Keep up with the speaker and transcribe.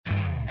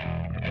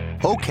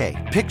Okay,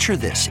 picture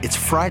this. It's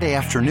Friday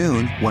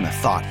afternoon when a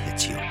thought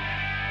hits you.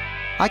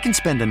 I can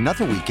spend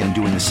another weekend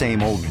doing the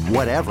same old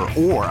whatever,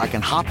 or I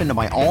can hop into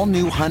my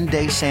all-new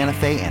Hyundai Santa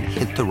Fe and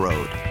hit the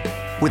road.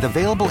 With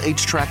available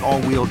H-Track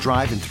all-wheel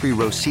drive and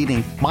 3-row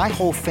seating, my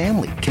whole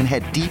family can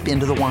head deep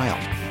into the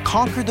wild.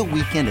 Conquer the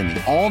weekend in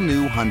the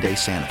all-new Hyundai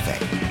Santa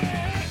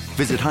Fe.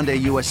 Visit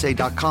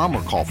HyundaiUSA.com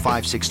or call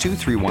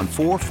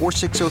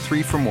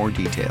 562-314-4603 for more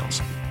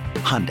details.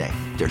 Hyundai,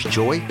 there's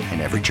joy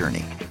in every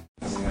journey.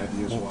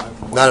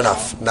 Not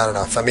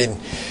enough. I mean,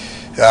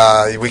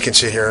 we can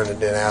sit here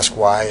and ask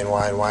why and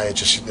why and why. It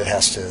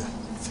has to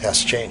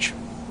change.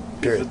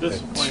 Period.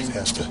 It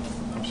has to.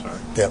 I'm sorry.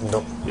 Yeah.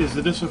 No. Is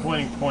the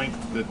disappointing point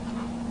that,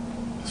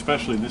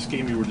 especially in this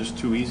game, you were just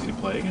too easy to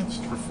play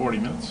against for 40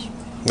 minutes?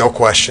 No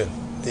question.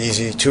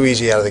 Too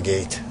easy out of the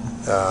gate,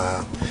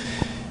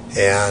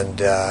 and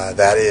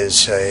that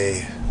is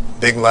a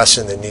big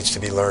lesson that needs to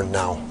be learned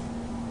now.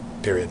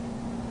 Period.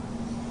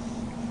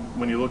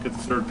 When you look at the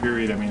third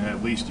period, I mean,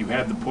 at least you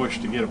had the push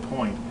to get a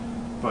point,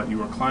 but you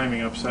were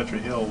climbing up such a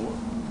hill.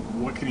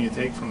 What can you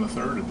take from the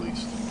third, at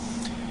least?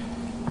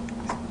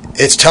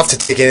 It's tough to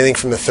take anything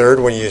from the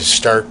third when you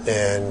start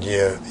and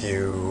you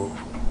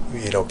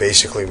know,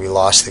 basically we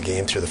lost the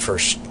game through the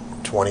first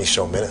 20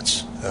 so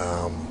minutes.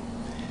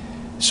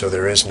 So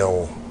there is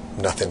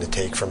nothing to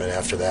take from it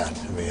after that.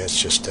 I mean, it's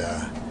just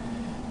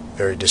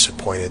very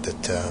disappointed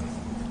that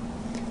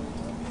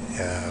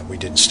we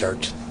didn't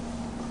start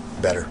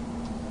better.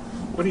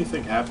 What do you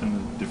think happened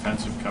in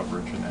defensive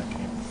coverage in that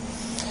game?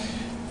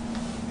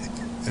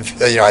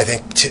 You know, I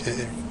think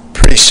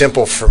pretty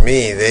simple for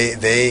me.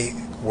 They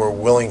were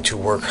willing to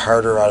work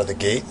harder out of the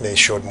gate. They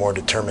showed more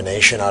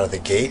determination out of the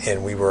gate,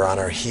 and we were on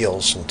our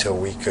heels until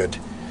we could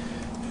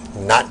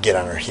not get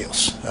on our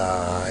heels.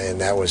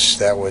 And that was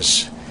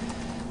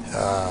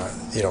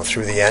you know,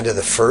 through the end of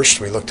the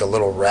first. We looked a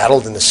little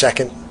rattled in the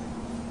second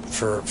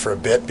for a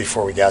bit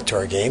before we got to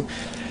our game.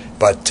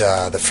 But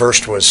the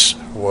first was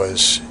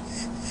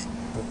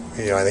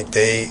you know, I think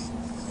they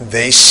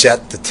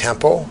set the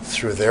tempo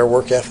through their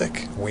work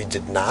ethic. We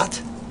did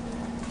not.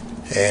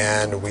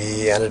 And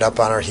we ended up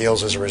on our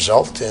heels as a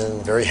result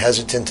and very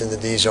hesitant in the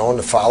D zone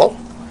to follow.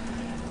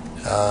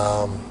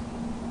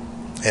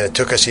 And it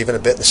took us even a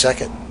bit in the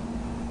second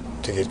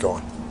to get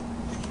going.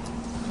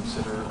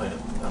 Consider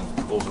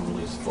goals were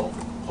really his fault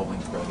for pulling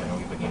Greg. I know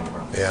you've been game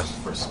around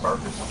for a spark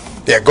or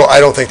something. Yeah, I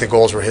don't think the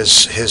goals were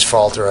his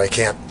fault, or I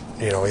can't,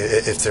 you know,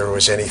 if there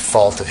was any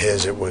fault of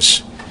his, it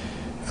was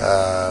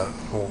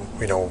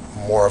you know,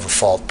 more of a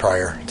fault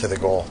prior to the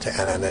goal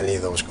and any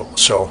of those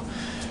goals. So,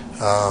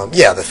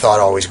 yeah, the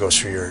thought always goes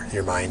through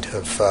your mind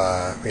of,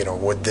 you know,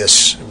 would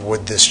this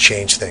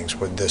change things?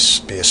 Would this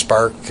be a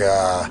spark?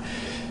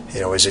 You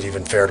know, is it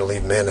even fair to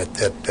leave him in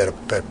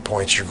at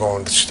points? You're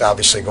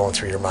obviously going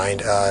through your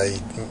mind.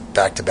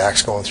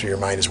 Back-to-backs going through your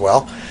mind as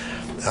well.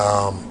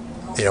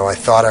 You know, I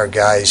thought our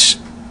guys,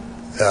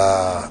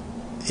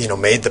 you know,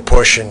 made the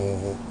push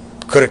and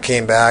could have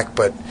came back,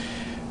 but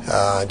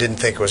didn't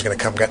think it was going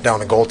to come down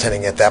to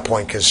goaltending at that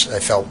point because I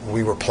felt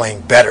we were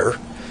playing better.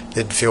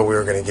 Didn't feel we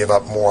were going to give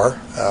up more.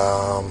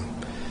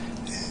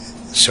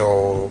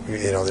 So,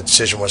 you know, the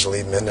decision was to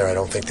leave him in there. I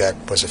don't think that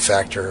was a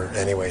factor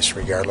anyways,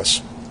 regardless.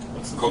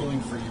 What's the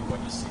feeling for you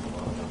when you see a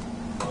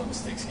lot of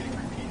mistakes getting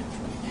repeated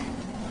through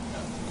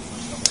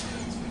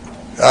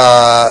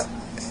the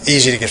game?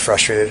 Easy to get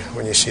frustrated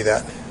when you see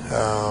that.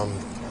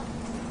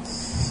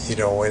 You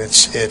know, and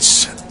it's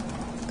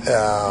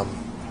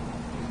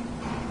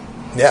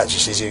yeah, it's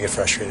just easy to get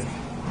frustrated.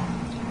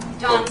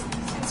 Don,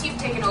 since you've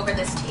taken over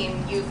this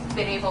team, you've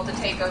been able to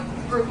take a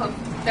group of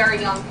very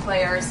young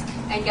players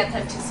and get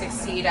them to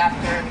succeed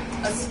after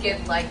a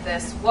skid like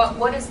this.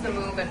 What is the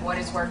move and what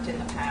has worked in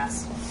the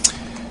past?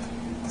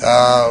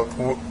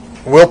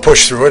 We'll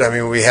push through it. I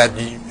mean,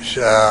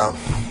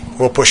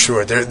 we'll push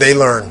through it. They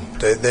learn.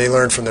 They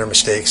learn from their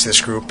mistakes,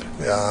 this group.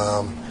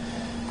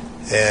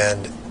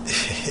 And,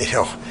 you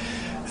know,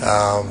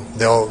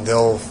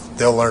 they'll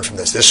learn from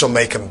this. This will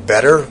make them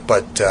better,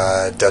 but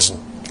it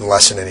doesn't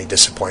lessen any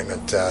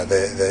disappointment.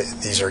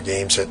 These are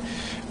games that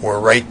were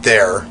right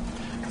there,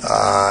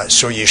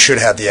 so you should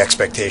have the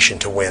expectation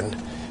to win,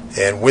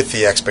 and with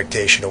the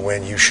expectation to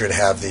win, you should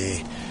have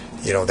the,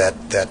 you know, that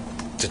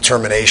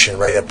determination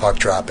right at puck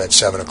drop at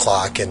 7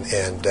 o'clock, and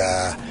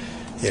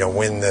you know,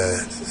 win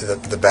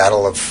the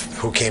battle of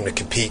who came to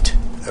compete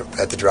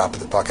at the drop of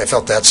the puck. I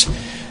felt that's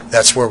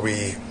where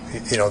we,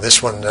 you know,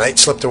 this one tonight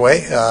slipped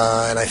away,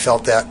 and I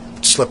felt that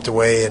slipped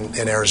away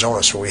in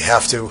Arizona. So we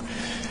have to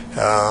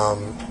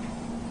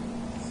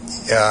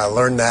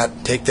learn that,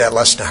 take that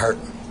lesson to heart.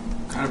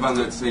 Kind of on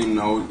that same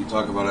note, you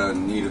talk about a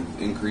need of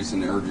increase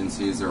in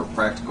urgency. Is there a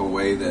practical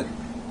way that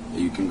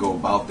you can go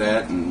about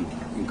that and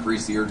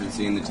increase the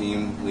urgency in the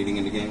team leading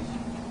into games?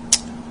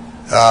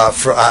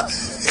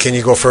 Can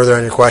you go further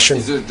on your question?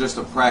 Is there just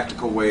a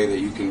practical way that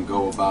you can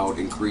go about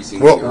increasing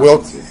the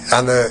urgency?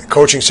 On the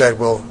coaching side,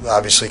 we'll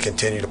obviously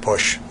continue to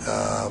push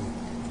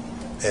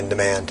and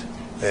demand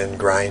and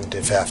grind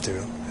if have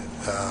to.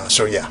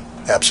 So yeah,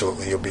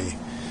 absolutely, you'll be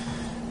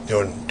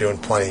doing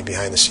plenty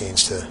behind the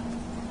scenes to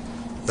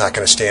not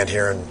going to stand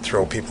here and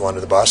throw people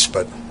under the bus,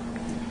 but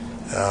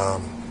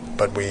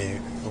we,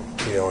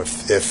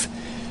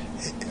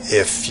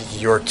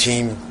 if your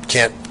team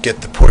can't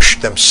get the push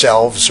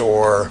themselves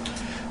or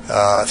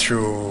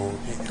through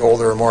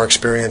older or more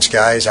experienced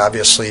guys,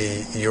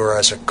 obviously you're,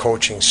 as a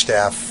coaching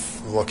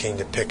staff, looking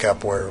to pick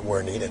up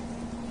where needed.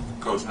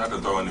 Coach, not to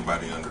throw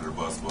anybody under the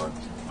bus, but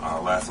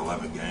last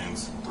 11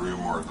 games, 3 or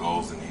more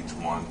goals in each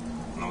one.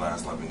 In the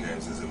last 11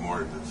 games, is it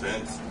more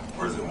defense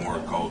or is it more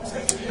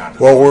goaltending?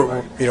 Well,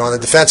 we're on the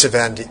defensive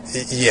end.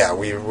 Yeah,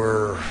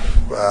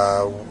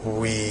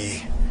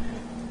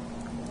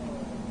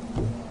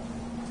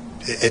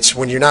 it's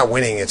when you're not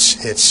winning.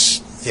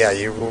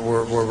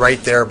 We're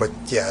right there, but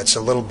yeah, it's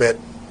a little bit.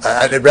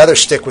 I'd rather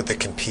stick with the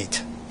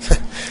compete.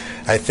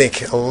 I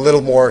think a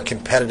little more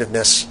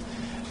competitiveness,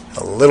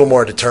 a little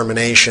more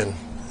determination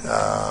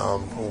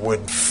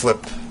would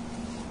flip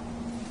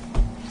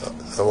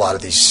a lot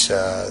of these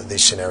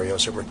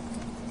scenarios that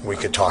we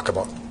could talk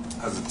about.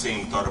 Has the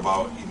team thought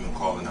about even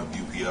calling up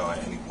UPL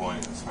at any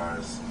point as far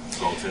as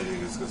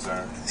goaltending is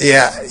concerned?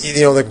 Yeah,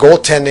 the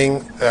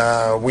goaltending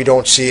we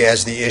don't see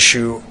as the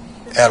issue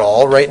at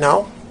all right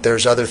now.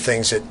 There's other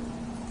things that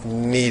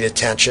need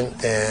attention,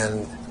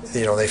 and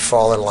they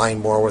fall in line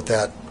more with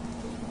that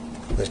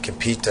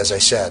compete, as I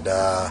said.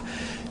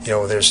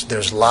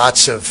 There's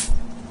lots of,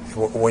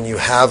 when you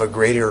have a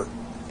greater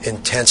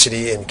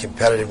intensity and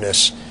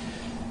competitiveness,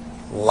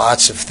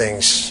 lots of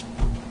things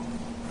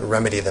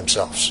remedy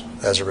themselves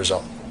as a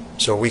result.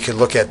 So we could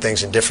look at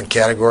things in different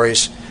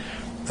categories,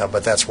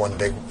 but that's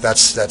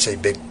a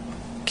big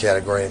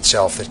category in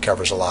itself that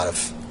covers a lot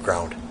of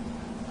ground.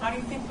 How do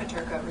you think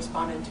Peterka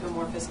responded to a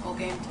more physical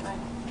game tonight?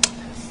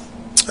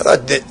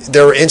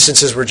 There were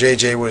instances where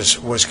JJ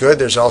was good.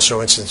 There's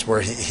also instances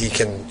where he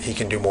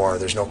can do more.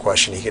 There's no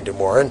question he can do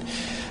more. And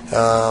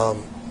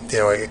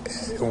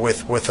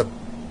with a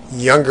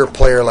younger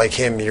player like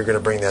him, you're going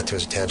to bring that to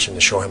his attention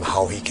to show him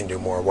how he can do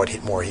more,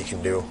 what more he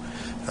can do.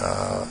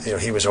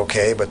 He was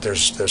okay, but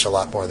there's a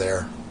lot more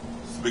there.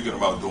 Speaking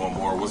about doing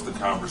more, what's the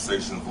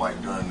conversations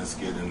like during this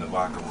skid in the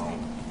locker room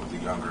with the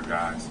younger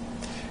guys?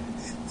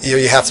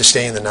 You have to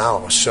stay in the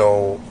now.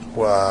 So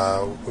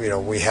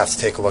we have to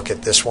take a look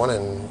at this one,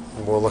 and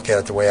we'll look at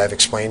it the way I've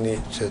explained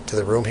it to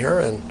the room here,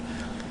 and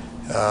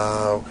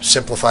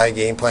simplify a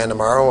game plan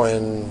tomorrow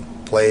and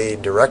play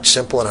direct,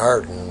 simple, and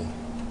hard, and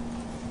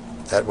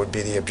that would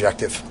be the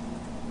objective.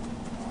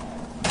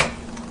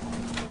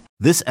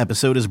 This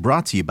episode is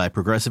brought to you by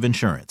Progressive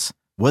Insurance.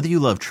 Whether you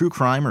love true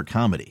crime or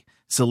comedy,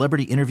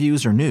 celebrity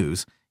interviews or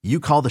news, you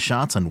call the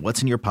shots on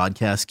what's in your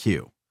podcast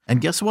queue. And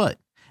guess what?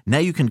 Now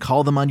you can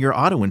call them on your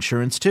auto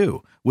insurance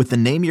too with the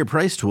Name Your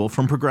Price tool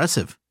from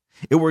Progressive.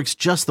 It works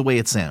just the way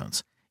it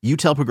sounds. You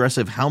tell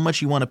Progressive how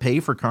much you want to pay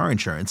for car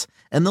insurance,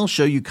 and they'll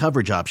show you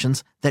coverage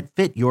options that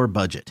fit your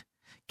budget.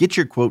 Get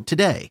your quote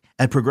today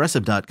at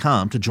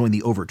Progressive.com to join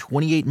the over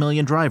 28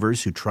 million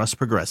drivers who trust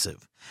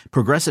Progressive.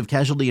 Progressive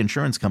Casualty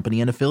Insurance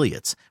Company and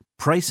Affiliates.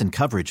 Price and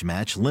coverage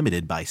match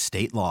limited by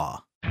state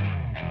law.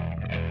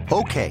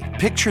 Okay,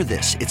 picture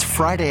this. It's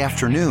Friday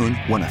afternoon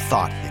when a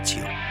thought hits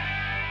you.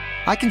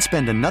 I can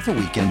spend another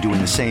weekend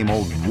doing the same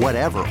old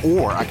whatever,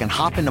 or I can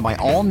hop into my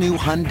all-new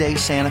Hyundai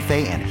Santa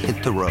Fe and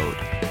hit the road.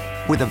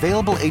 With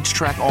available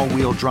H-Track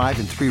all-wheel drive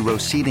and 3-row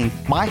seating,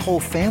 my whole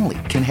family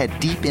can head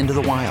deep into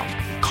the wild.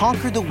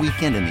 Conquer the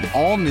weekend in the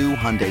all-new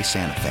Hyundai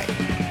Santa Fe.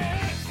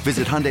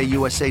 Visit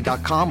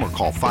HyundaiUSA.com or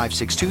call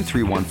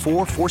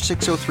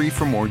 562-314-4603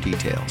 for more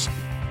details.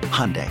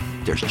 Hyundai,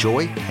 there's joy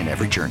in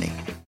every journey.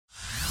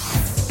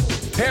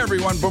 Hey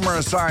everyone, Boomer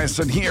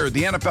Esiason here.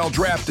 The NFL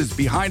Draft is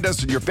behind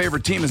us and your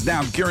favorite team is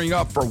now gearing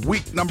up for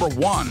week number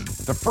 1.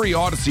 The free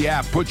Odyssey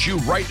app puts you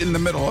right in the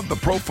middle of the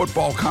pro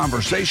football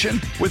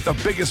conversation with the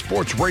biggest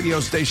sports radio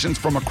stations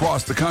from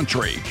across the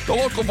country. The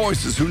local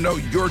voices who know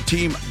your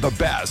team the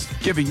best,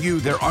 giving you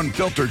their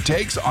unfiltered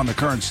takes on the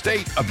current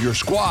state of your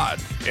squad.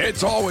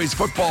 It's always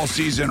football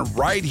season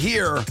right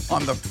here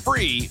on the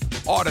free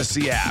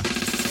Odyssey app.